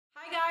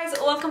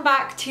Welcome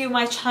back to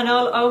my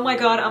channel. Oh my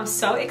god, I'm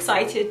so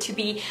excited to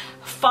be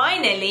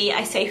finally,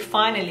 I say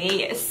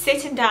finally,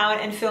 sitting down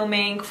and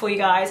filming for you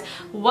guys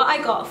what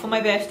I got for my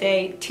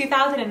birthday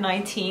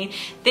 2019.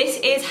 This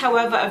is,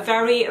 however, a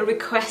very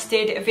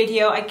requested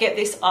video. I get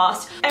this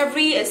asked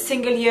every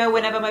single year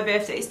whenever my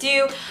birthday is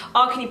due.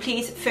 Oh, can you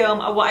please film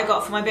what I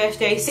got for my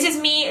birthday? So this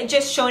is me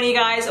just showing you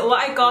guys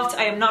what I got.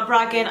 I am not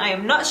bragging, I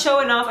am not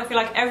showing off. I feel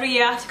like every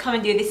year I have to come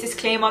and do this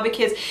disclaimer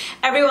because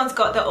everyone's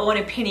got their own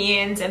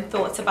opinions and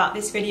thoughts about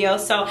this video,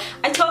 so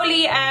I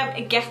totally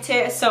get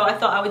it. So I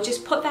thought I would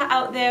just put that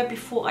out there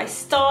before I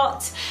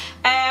start.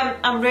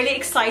 I'm really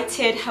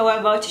excited,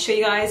 however, to show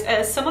you guys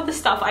some of the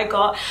stuff I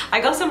got.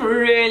 I got some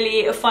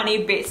really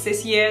funny bits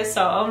this year,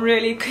 so I'm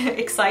really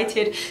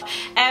excited.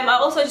 I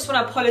also just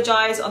want to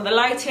apologize on the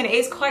lighting. It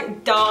is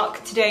quite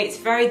dark today. It's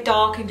very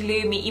dark and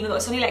gloomy, even though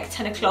it's only like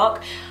 10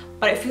 o'clock.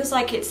 But it feels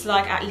like it's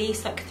like at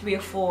least like 3 or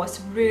 4. It's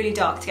really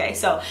dark today,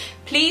 so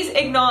please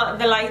ignore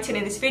the lighting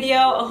in this video.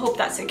 I hope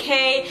that's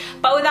okay.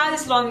 But without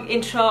this long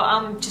intro,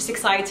 I'm just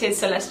excited,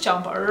 so let's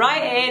jump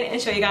right in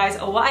and show you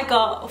guys what I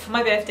got for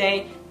my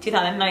birthday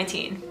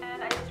 2019.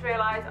 And I just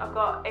realized I've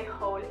got a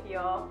hole here.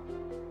 I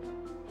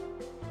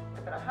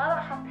don't know how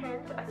that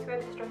happened. I swear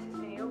this dress is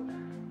new,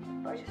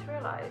 but I just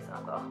realized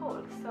I've got a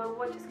hole, so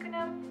we're just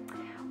gonna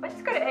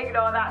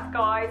ignore that,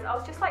 guys. I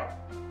was just like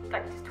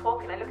just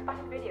talking. I looked back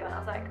at the video and I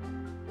was like,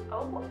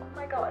 oh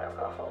my god, I've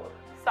got a hole.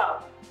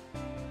 So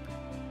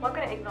we're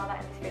gonna ignore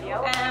that in this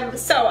video.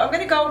 So I'm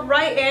gonna go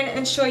right in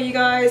and show you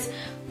guys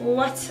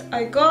what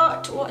I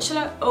got. What should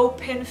I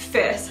open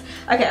first?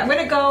 Okay, I'm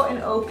gonna go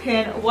and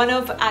open one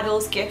of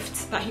Adol's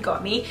gifts that he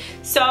got me.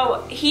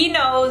 So he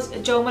knows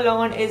Jo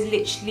Malone is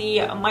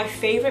literally my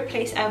favorite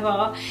place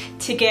ever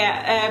to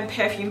get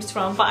perfumes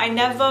from, but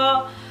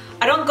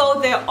I don't go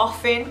there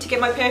often to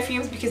get my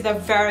perfumes because they're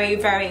very,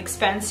 very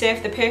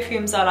expensive. The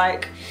perfumes are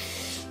like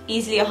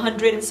easily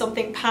 £100 and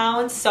something,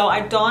 so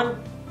I don't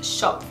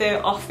shop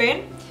there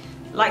often.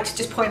 Like to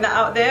just point that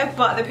out there,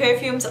 but the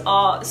perfumes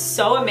are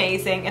so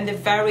amazing and they're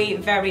very,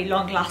 very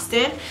long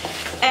lasting.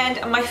 And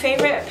my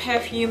favorite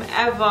perfume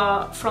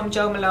ever from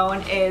Jo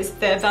Malone is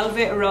the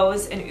Velvet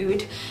Rose and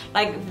Oud.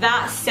 Like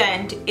that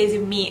scent is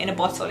me in a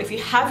bottle. If you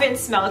haven't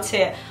smelt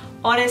it,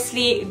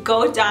 honestly,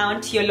 go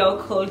down to your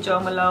local Jo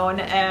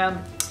Malone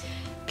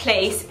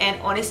place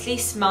and honestly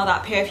smell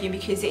that perfume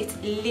because it's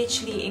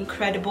literally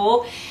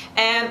incredible.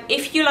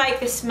 If you like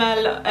the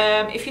smell,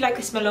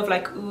 of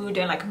like oud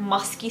and like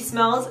musky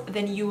smells,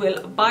 then you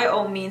will by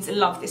all means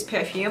love this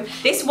perfume.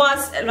 This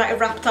was like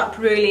wrapped up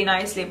really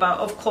nicely, but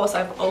of course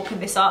I've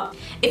opened this up.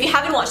 If you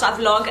haven't watched that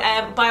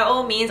vlog, by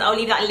all means I'll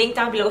leave that link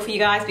down below for you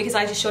guys, because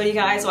I just showed you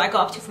guys what I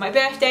got up to for my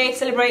birthday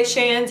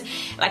celebrations,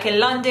 like in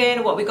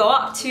London, what we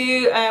got up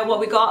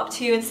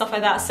to and stuff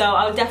like that. So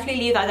I'll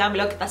definitely leave that down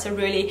below. That's a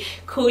really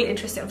cool,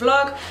 interesting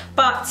vlog.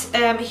 But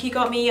he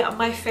got me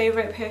my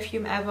favorite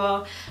perfume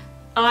ever.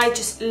 I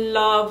just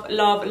love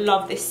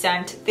this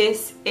scent.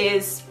 This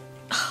is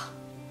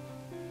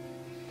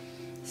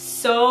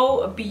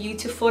so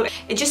beautiful.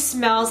 It just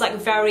smells like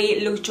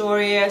very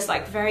luxurious,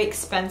 like very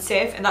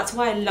expensive, and that's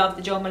why I love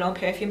the Jo Malone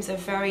perfumes. They're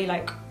very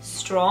like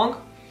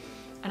strong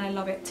and I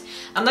love it.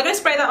 I'm not gonna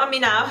spray that on me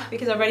now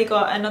because I've already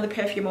got another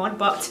perfume on,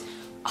 but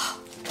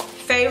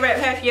favorite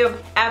perfume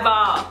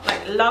ever,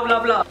 like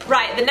love.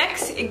 Right, the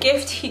next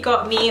gift he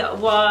got me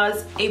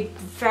was a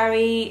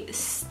very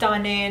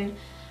stunning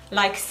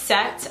like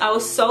set. I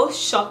was so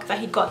shocked that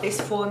he got this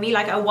for me.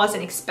 Like I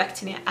wasn't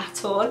expecting it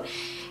at all.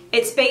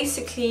 It's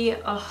basically,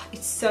 oh,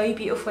 it's so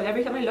beautiful.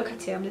 Every time I look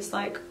at it, I'm just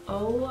like,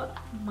 oh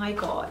my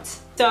god.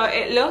 So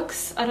it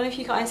looks, I don't know if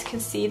you guys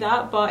can see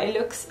that, but it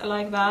looks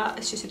like that.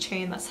 It's just a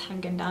chain that's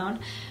hanging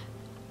down.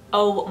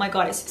 Oh my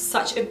god, it's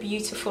such a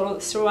beautiful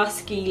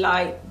Swarovski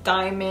like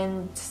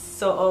diamond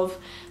sort of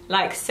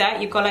like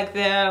set. You've got like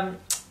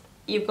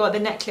the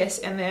necklace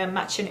and the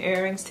matching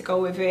earrings to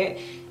go with it.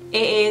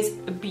 It is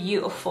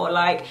beautiful.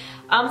 Like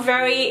I'm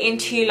very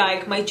into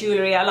like my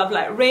jewelry. I love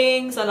like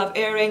rings, I love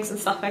earrings and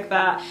stuff like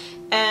that.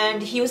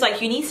 And he was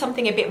like, you need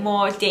something a bit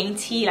more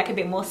dainty, like a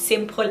bit more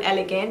simple,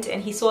 elegant.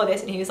 And he saw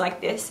this and he was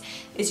like, this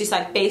is just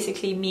like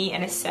basically me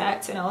and a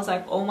set. And I was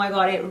like, oh my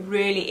god, it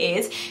really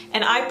is.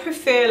 And I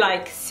prefer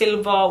like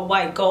silver,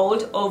 white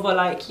gold over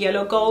like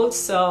yellow gold.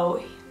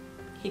 So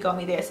he got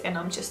me this and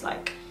I'm just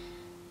like,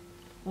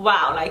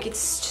 wow, like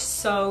it's just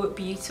so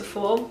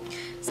beautiful.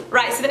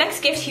 Right, so the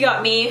next gift he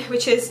got me,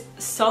 which is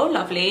so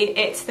lovely,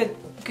 it's a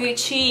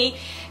Gucci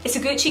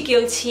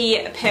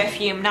Guilty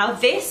perfume. Now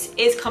this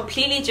is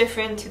completely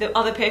different to the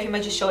other perfume I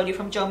just showed you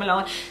from Jo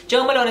Malone.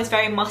 Jo Malone is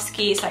very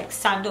musky, it's like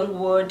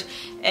sandalwood,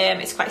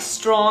 it's quite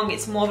strong,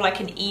 it's more of like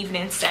an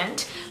evening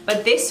scent.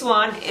 But this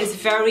one is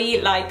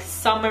very like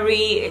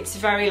summery, it's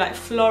very like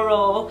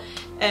floral,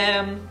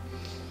 it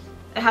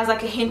has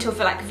like a hint of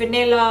like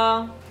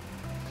vanilla.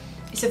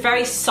 It's a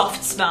very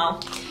soft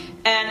smell.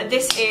 And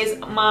this is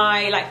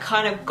my like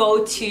kind of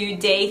go-to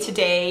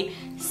day-to-day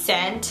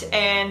scent,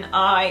 and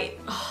I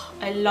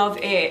love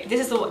it.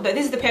 This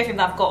is the perfume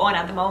that I've got on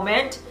at the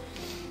moment.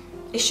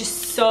 It's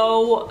just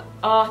so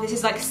oh, this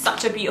is like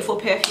such a beautiful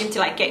perfume to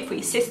like get for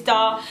your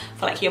sister,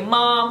 for like your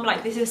mom.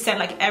 Like this is a scent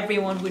like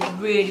everyone would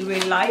really,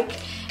 really like.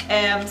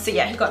 So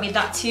yeah, he got me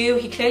that too.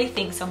 He clearly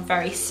thinks I'm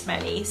very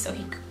smelly, so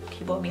he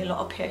bought me a lot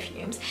of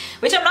perfumes,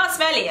 which I'm not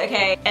smelly,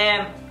 okay?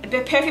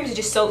 But perfumes are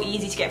just so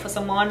easy to get for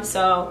someone,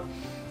 so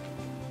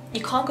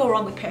you can't go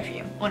wrong with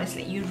perfume,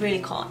 honestly, you really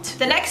can't.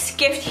 The next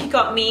gift he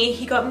got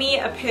me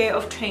a pair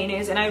of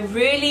trainers, and I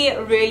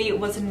really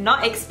was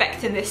not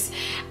expecting this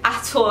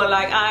at all.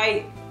 Like,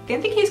 I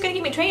didn't think he was gonna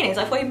give me trainers.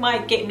 I thought he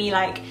might get me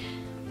like,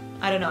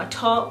 I don't know, a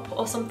top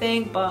or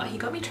something, but he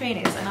got me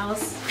trainers and I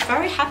was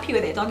very happy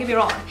with it, don't get me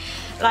wrong.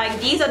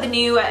 Like, these are the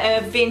new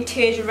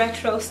vintage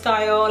retro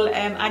style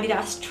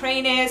Adidas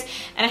trainers,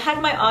 and I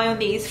had my eye on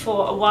these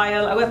for a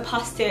while. I went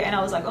past it and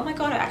I was like, oh my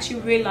god, I actually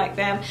really like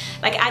them.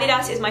 Like,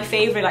 Adidas is my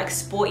favorite like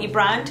sporty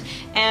brand,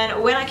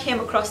 and when I came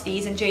across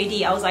these in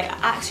JD, I was like, I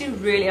actually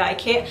really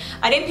like it.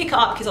 I didn't pick it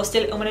up because I was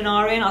still and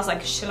I was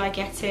like, should I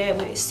get it,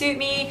 will it suit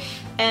me?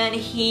 And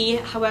he,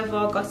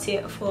 however, got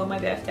it for my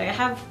birthday. I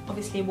have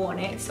obviously worn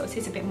it, so it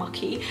is a bit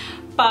mucky,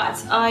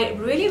 but I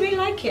really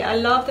like it. I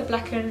love the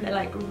black and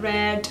like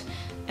red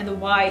and the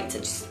white.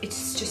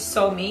 It's just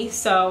so me.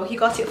 So he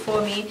got it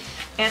for me,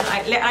 and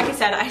like I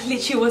said, I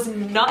literally was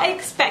not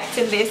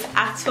expecting this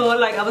at all.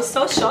 Like, I was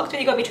so shocked when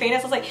he got me trainers.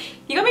 I was like,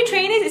 you got me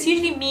trainers? It's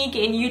usually me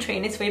getting you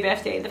trainers for your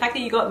birthday. The fact that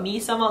you got me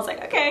some, I was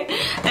like, okay,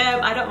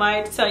 I don't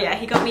mind. So yeah,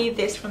 he got me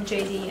this from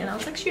JD, and I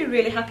was actually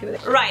really happy with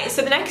it. Right,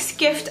 so the next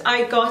gift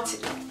I got,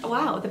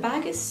 wow, the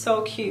bag is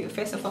so cute.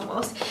 First and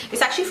foremost,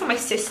 it's actually from my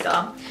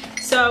sister.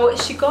 So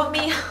she got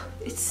me,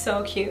 it's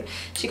so cute,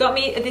 she got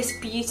me this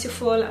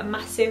beautiful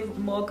massive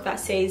mug that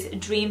says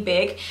dream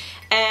big,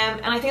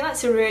 and I think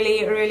that's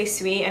really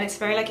sweet, and it's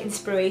very like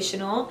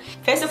inspirational.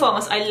 First and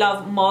foremost, I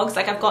love mugs.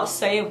 Like, I've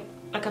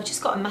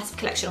just got a massive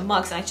collection of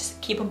mugs, and I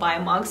just keep on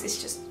buying mugs. It's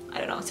just, I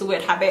don't know, it's a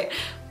weird habit,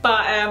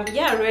 but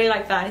yeah, I really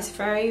like that. It's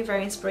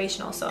very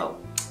inspirational, so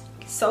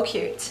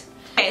cute.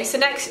 Okay, so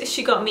next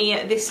she got me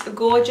this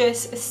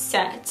gorgeous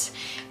set.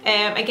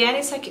 Again,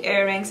 it's like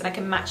earrings, and I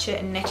can match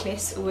a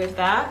necklace with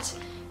that.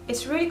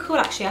 It's really cool,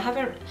 actually.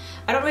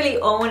 I don't really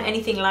own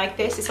anything like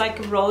this. It's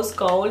like rose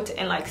gold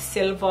and like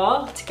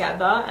silver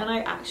together, and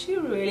I actually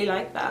really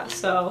like that.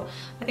 So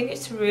I think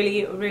it's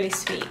really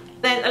sweet.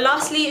 Then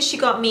lastly, she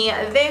got me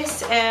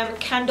this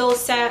candle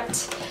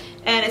set,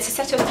 and it's a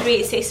set of 3.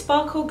 It says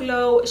sparkle,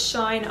 glow,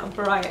 shine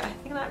bright. I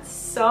think that's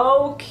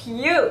so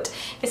cute.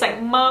 It's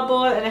like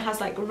marble, and it has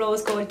like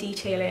rose gold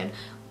detailing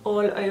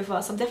all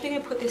over. So I'm definitely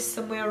gonna put this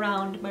somewhere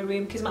around my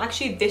room, because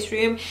actually this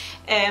room,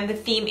 the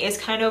theme is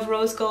kind of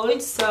rose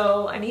gold,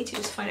 so I need to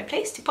just find a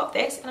place to pop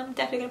this, and I'm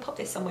definitely gonna pop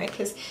this somewhere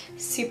because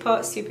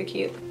super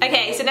cute.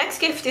 Okay, so next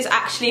gift is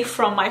actually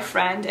from my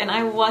friend, and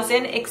I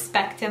wasn't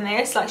expecting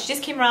this. Like, she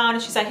just came around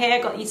and she's like, hey,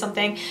 I got you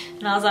something,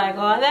 and I was like,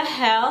 what the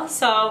hell?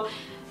 So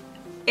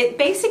it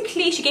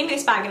basically, she gave me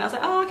this bag, and I was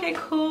like, oh, okay,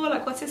 cool,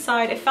 like, what's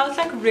inside? It felt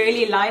like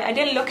really light. I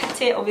didn't look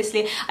at it,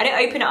 obviously. I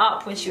didn't open it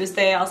up when she was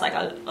there. I was like,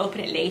 I'll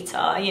open it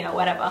later, you know,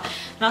 whatever.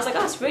 And I was like,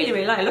 oh, it's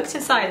really light. I looked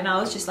inside, and I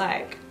was just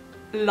like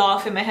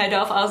laughing my head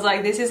off. I was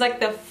like, this is like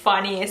the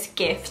funniest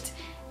gift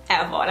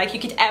ever, like, you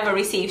could ever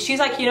receive. She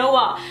was like, you know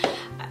what,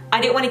 I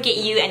didn't want to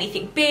get you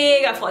anything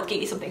big. I thought I'd get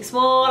you something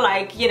small,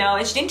 like, you know,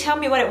 and she didn't tell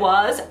me what it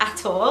was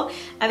at all.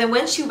 And then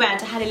when she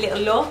went, I had a little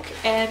look,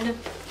 and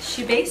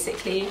she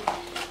basically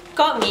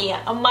got me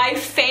my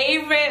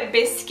favorite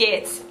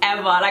biscuits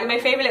ever, like my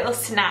favorite little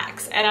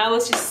snacks, and I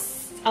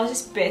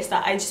just burst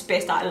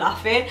out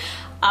laughing.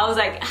 I was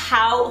like,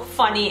 how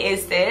funny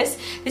is this?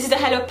 This is the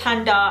Hello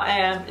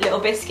Panda little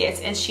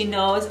biscuits, and she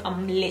knows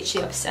I'm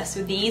literally obsessed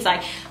with these.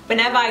 Like,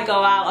 whenever I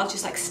go out, I'll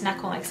just like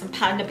snack on like some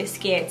Panda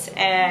biscuits,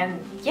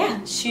 and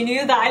yeah, she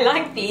knew that I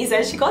like these,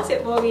 and she got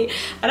it for me,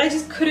 and I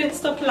just couldn't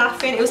stop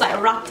laughing. It was like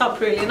wrapped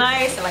up really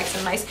nice, and like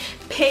some nice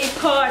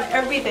paper and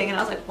everything, and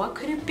I was like, what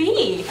could it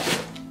be?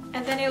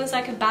 And then it was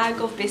like a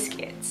bag of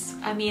biscuits.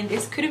 I mean,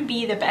 this couldn't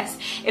be the best.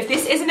 If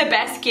this isn't the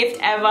best gift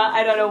ever,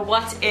 I don't know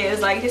what is.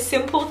 Like, the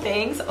simple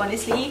things,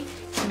 honestly,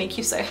 make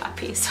you so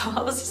happy. So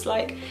I was just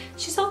like,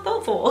 she's so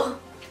thoughtful.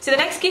 So the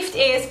next gift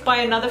is by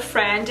another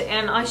friend,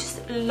 and I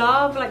just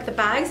love like the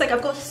bags. Like,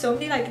 I've got so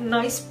many like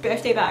nice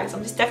birthday bags.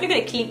 I'm just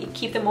definitely gonna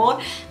keep them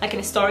all like in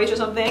a storage or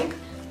something.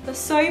 They're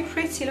so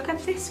pretty. Look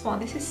at this one.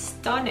 This is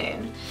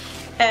stunning.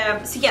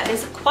 So yeah,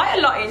 there's quite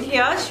a lot in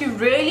here. She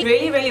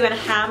really went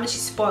ham, and she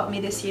spoiled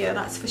me this year,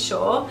 that's for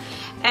sure.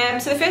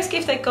 So the first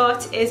gift I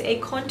got is a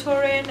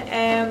contouring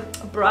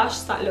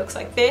brush that looks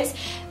like this.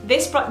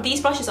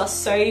 These brushes are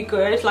so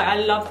good, like, I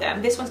love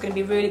them. This one's going to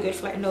be really good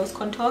for like nose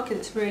contour because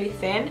it's really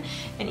thin,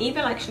 and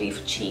even actually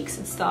for cheeks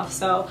and stuff.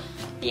 So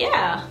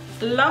yeah,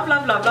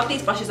 love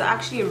these brushes. Are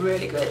actually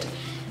really good.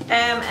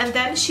 And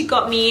then she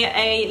got me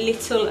a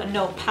little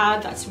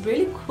notepad that's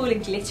really cool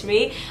and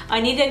glittery.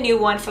 I need a new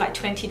one for like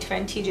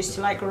 2020, just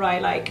to like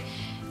write like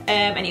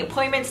any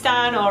appointments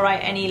down, or write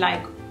any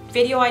like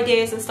video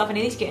ideas and stuff. I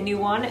need to get a new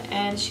one,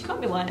 and she got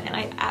me one, and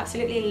I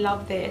absolutely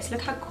love this.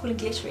 Look how cool and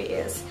glittery it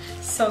is.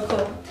 So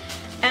cool.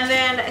 And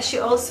then she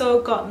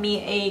also got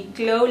me a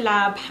Glow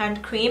Lab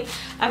hand cream.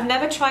 I've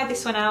never tried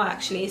this one out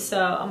actually, so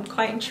I'm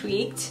quite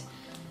intrigued.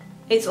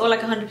 It's all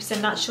like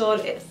 100% natural.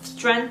 It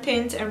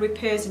strengthens and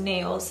repairs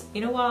nails.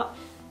 You know what?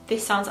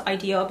 This sounds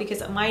ideal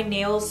because my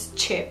nails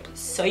chip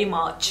so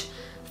much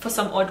for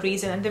some odd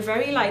reason, and they're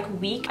very like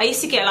weak. I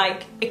used to get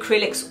like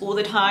acrylics all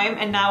the time,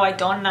 and now I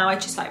don't. Now I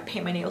just like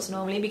paint my nails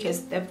normally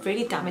because they've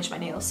really damaged my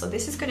nails. So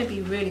this is going to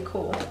be really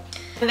cool.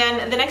 And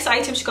then the next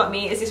item she got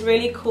me is this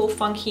really cool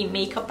funky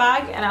makeup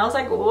bag, and I was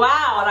like,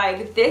 wow,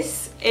 like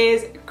this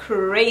is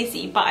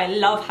crazy, but I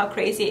love how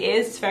crazy it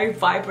is. It's very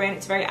vibrant,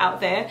 it's very out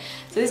there.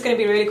 So this is going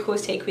to be really cool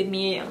to take with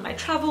me on my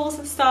travels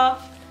and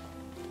stuff.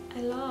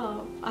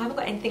 I haven't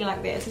got anything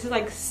like this. This is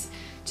like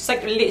just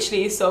like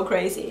literally so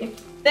crazy.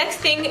 Next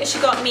thing she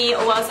got me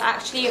was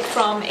actually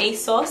from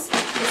ASOS.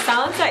 It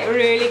sounds like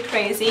really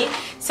crazy.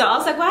 So I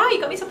was like, wow,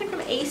 you got me something from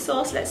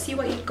ASOS. Let's see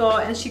what you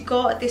got. And she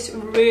got this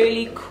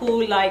really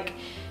cool like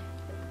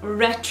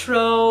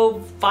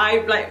retro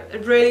vibe,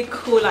 like really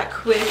cool like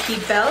quirky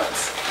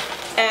belt.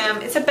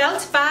 It's a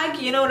belt bag,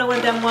 you know, one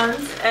of them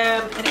ones,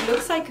 and it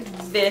looks like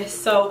this.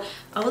 So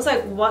I was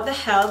like, what the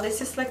hell,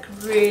 this is like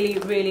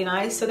really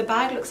nice. So the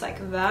bag looks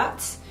like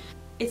that.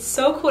 It's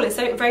so cool. It's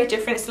like very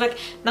different. It's like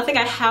nothing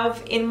I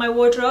have in my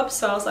wardrobe,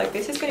 so I was like,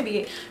 this is going to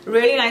be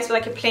really nice with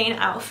like a plain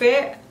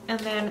outfit, and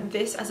then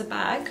this as a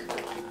bag.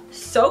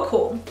 So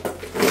cool.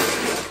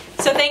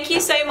 So thank you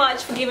so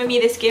much for giving me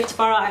this gift,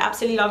 Farah. I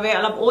absolutely love it.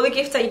 I love all the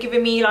gifts that you've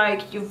given me.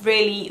 Like, you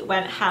really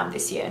went ham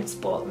this year and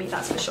spoiled me,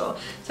 that's for sure.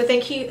 So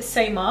thank you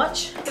so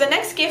much. So the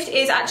next gift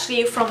is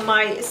actually from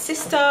my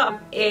sister.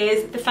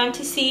 Is the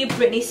Fantasy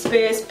Britney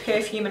Spears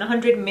perfume in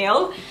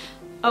 100ml.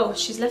 Oh,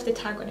 she's left the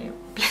tag on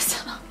it.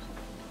 Bless her.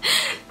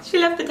 She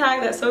left the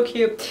tag, that's so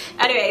cute.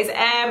 Anyways,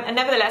 and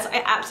nevertheless,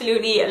 I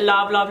absolutely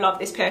love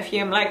this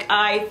perfume. Like,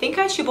 I think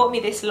she bought me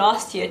this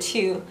last year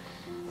too.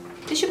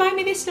 Did she buy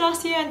me this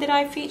last year, and did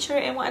I feature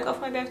it in what I got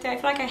for my birthday? I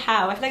feel like I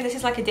have. I feel like this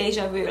is like a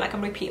deja vu, like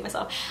I'm repeating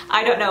myself.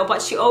 I don't know,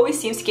 but she always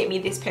seems to get me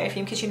this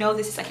perfume because, you know,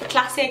 this is like a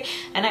classic,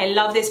 and I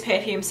love this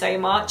perfume so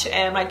much.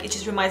 Like, it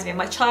just reminds me of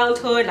my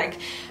childhood, like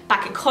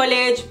back in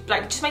college,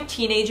 like just my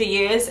teenager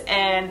years,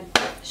 and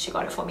she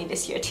got it for me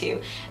this year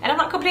too. And I'm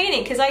not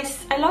complaining because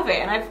I love it,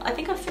 and I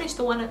think I finished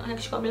the one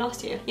that she got me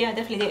last year. Yeah, I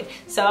definitely did.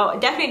 So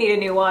definitely need a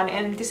new one,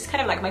 and this is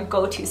kind of like my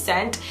go-to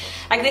scent.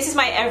 Like, this is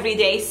my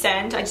everyday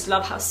scent. I just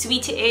love how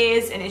sweet it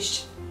is, and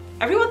it's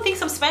everyone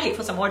thinks I'm smelly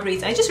for some odd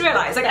reason. I just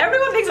realized, like,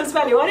 everyone thinks I'm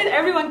smelly. Why did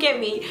everyone get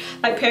me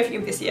like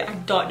perfume this year? I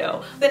don't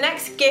know. The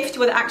next gift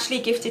was actually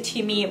gifted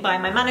to me by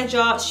my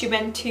manager. She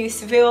went to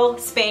Seville,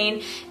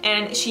 Spain,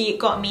 and she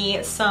got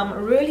me some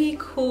really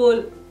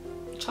cool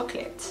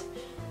chocolate.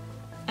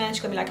 And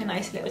she got me like a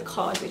nice little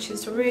card, which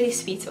is really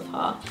sweet of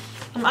her.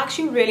 I'm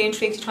actually really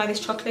intrigued to try this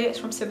chocolate. It's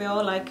from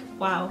Seville. Like,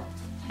 wow,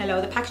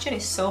 hello. The packaging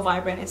is so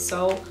vibrant, it's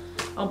so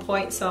on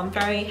point, so I'm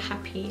very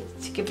happy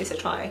to give this a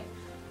try.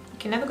 You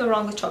can never go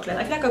wrong with chocolate.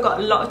 I feel like I got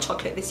a lot of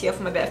chocolate this year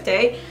for my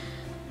birthday.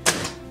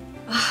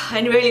 I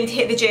really need to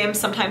hit the gym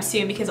sometime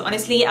soon because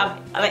honestly, I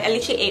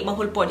literally ate my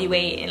whole body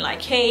weight in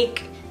like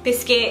cake,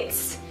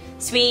 biscuits,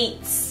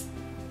 sweets,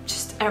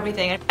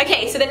 everything.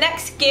 Okay, so the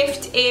next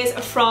gift is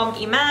from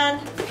Iman.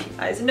 You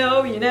guys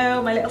know, you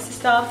know, my little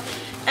sister.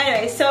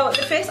 Anyway, so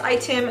the first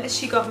item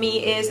she got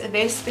me is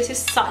this. This is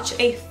such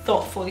a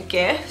thoughtful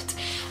gift.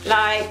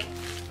 Like,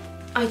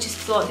 I just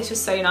thought this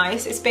was so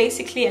nice. It's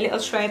basically a little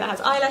tray that has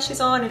eyelashes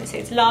on, and it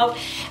says love.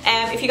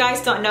 If you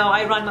guys don't know,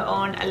 I run my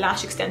own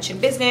lash extension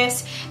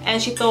business,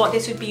 and she thought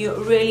this would be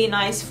really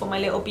nice for my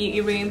little beauty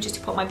room, just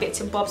to put my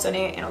bits and bobs on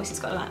it, and obviously it's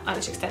got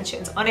eyelash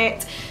extensions on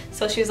it.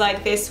 So she was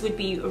like, this would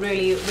be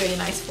really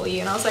nice for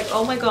you, and I was like,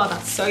 oh my god,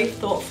 that's so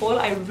thoughtful.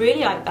 I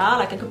really like that.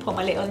 Like, I could put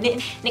my little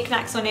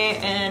knickknacks on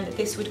it, and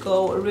this would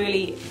go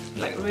really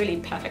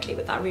perfectly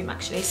with that room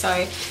actually.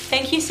 So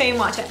thank you so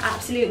much. I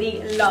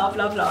absolutely love.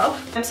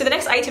 So the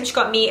next item she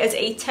got me is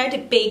a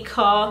Ted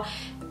Baker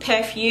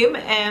perfume,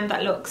 and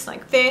that looks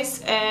like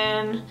this,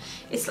 and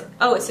it's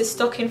a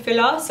stocking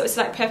filler, so it's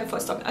like perfect for a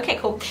stocking. Okay,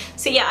 cool.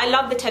 So yeah, I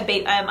love the Ted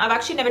Baker. I've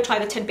actually never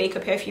tried the Ted Baker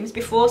perfumes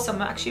before, so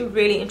I'm actually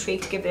really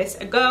intrigued to give this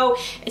a go.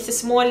 It's a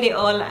small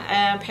little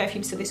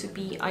perfume, so this would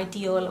be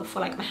ideal for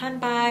like my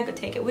handbag or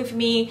take it with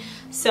me.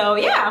 So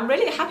yeah, I'm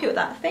really happy with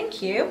that.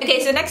 Thank you.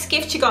 Okay, so the next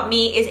gift she got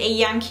me is a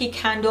Yankee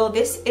candle.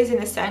 This is in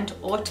the scent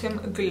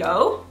Autumn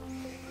Glow.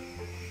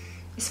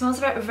 It smells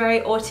very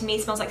autumny.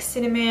 It smells like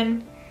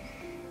cinnamon.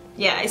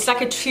 Yeah, it's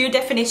like a true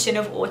definition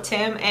of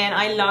autumn, and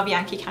I love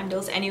Yankee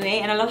candles anyway,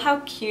 and I love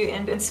how cute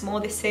and small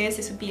this is.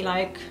 This would be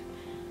like,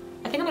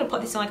 I think I'm gonna put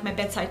this on like my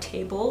bedside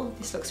table.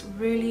 This looks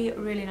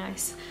really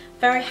nice.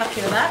 Very happy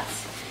with that.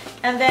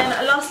 And then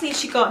lastly,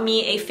 she got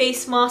me a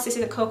face mask. This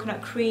is a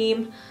coconut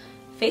cream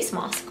face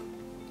mask.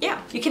 Yeah,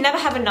 you can never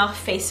have enough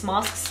face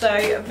masks,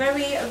 so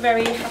very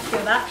happy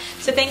with that.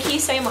 So thank you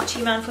so much,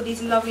 Iman, for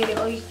these lovely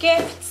little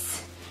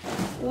gifts.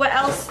 What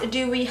else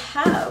do we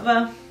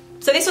have?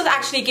 So this was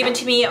actually given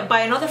to me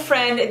by another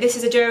friend. This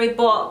is a Dairy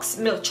Box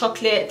milk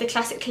chocolate, the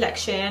classic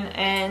collection,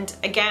 and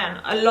again,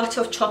 a lot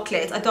of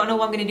chocolate. I don't know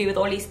what I'm gonna do with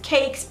all these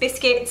cakes,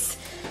 biscuits.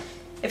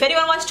 If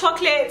anyone wants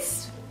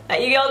chocolates,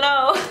 let you all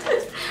know.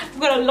 I've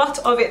got a lot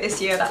of it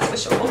this year, that's for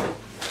sure.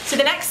 So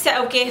the next set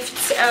of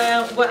gifts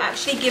were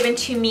actually given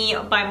to me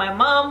by my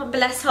mom.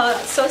 Bless her,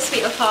 that's so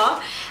sweet of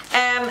her.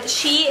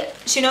 She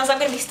knows I'm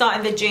going to be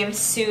starting the gym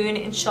soon,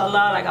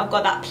 inshallah. Like, I've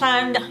got that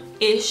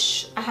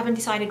planned-ish. I haven't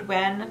decided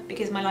when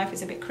because my life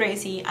is a bit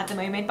crazy at the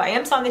moment, but I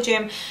am starting the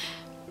gym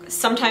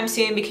sometime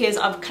soon because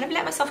I've kind of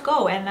let myself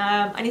go, and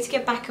I need to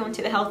get back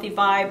onto the healthy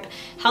vibe,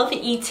 healthy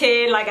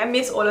eating. Like, I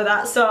miss all of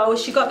that. So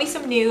she got me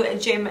some new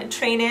gym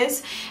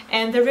trainers,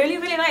 and they're really,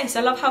 really nice.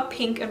 I love how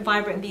pink and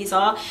vibrant these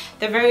are.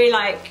 They're very,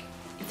 like,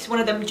 it's one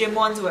of them gym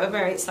ones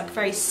where it's like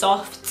very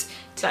soft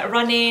to like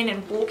run in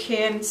and walk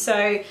in.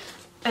 So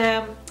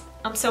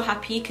I'm so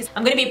happy because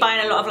I'm going to be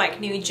buying a lot of like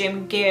new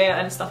gym gear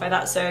and stuff like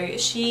that. So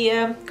she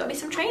got me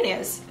some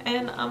trainers,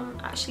 and I'm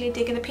actually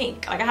digging the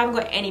pink. Like, I haven't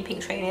got any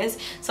pink trainers,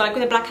 so like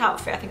with a black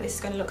outfit I think this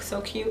is going to look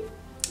so cute.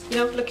 You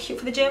know, look cute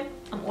for the gym.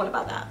 I'm all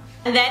about that.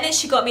 And then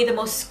she got me the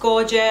most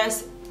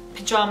gorgeous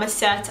pajama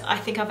set I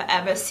think I've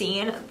ever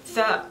seen.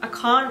 I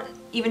can't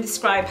even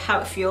describe how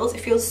it feels.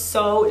 It feels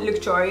so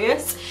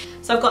luxurious.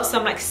 So I've got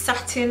some like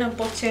satin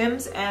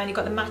bottoms, and you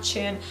got the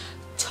matching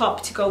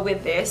top to go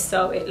with this,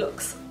 so it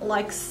looks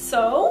like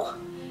so.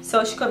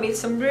 So she got me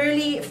some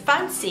really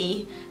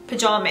fancy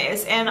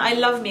pajamas, and I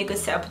love me a good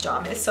set of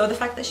pajamas, so the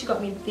fact that she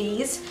got me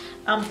these,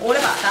 I'm all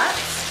about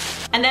that.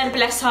 And then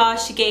bless her,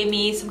 she gave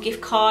me some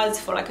gift cards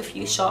for like a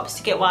few shops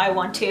to get what I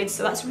wanted,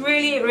 so that's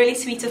really, really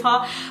sweet of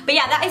her. But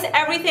yeah, that is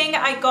everything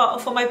I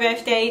got for my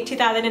birthday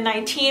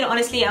 2019.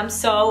 Honestly, I'm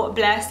so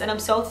blessed and I'm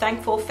so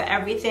thankful for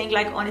everything.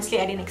 Like, honestly,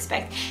 I didn't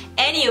expect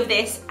any of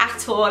this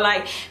at all.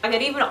 Like, I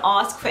didn't even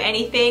ask for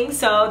anything,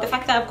 so the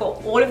fact that I've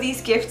got all of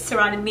these gifts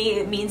surrounding me,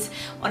 it means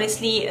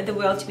honestly the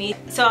world to me.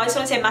 So I just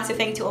want to say a massive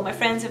thank you to all my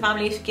friends and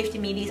family for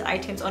gifting me these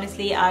items.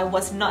 Honestly, I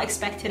was not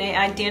expecting it.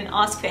 I didn't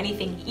ask for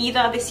anything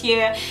either this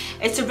year.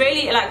 It's a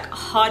really like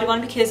hard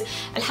one because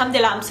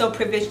alhamdulillah, I'm so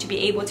privileged to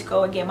be able to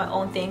go and get my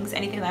own things.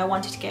 Anything that I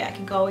wanted to get, I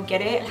can go and get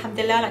it,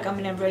 alhamdulillah. Like, I'm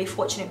in a really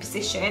fortunate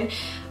position.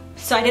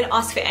 So I didn't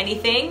ask for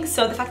anything,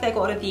 so the fact that I got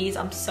all of these,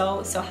 I'm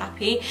so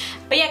happy.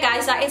 But yeah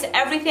guys, that is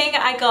everything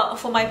I got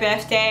for my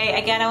birthday.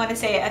 Again, I want to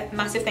say a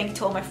massive thank you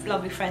to all my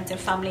lovely friends and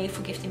family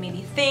for gifting me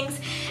these things.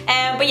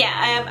 But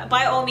yeah,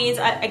 by all means,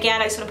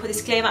 again, I just want to put a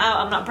disclaimer out.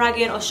 I'm not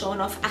bragging or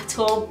showing off at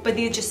all, but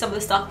these are just some of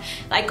the stuff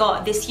that I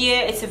got this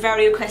year. It's a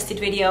very requested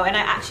video, and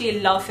I actually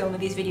love filming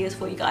these videos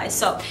for you guys.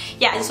 So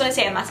yeah, I just want to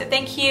say a massive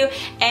thank you,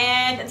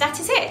 and that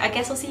is it. I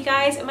guess I'll see you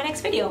guys in my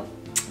next video.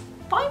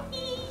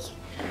 Bye.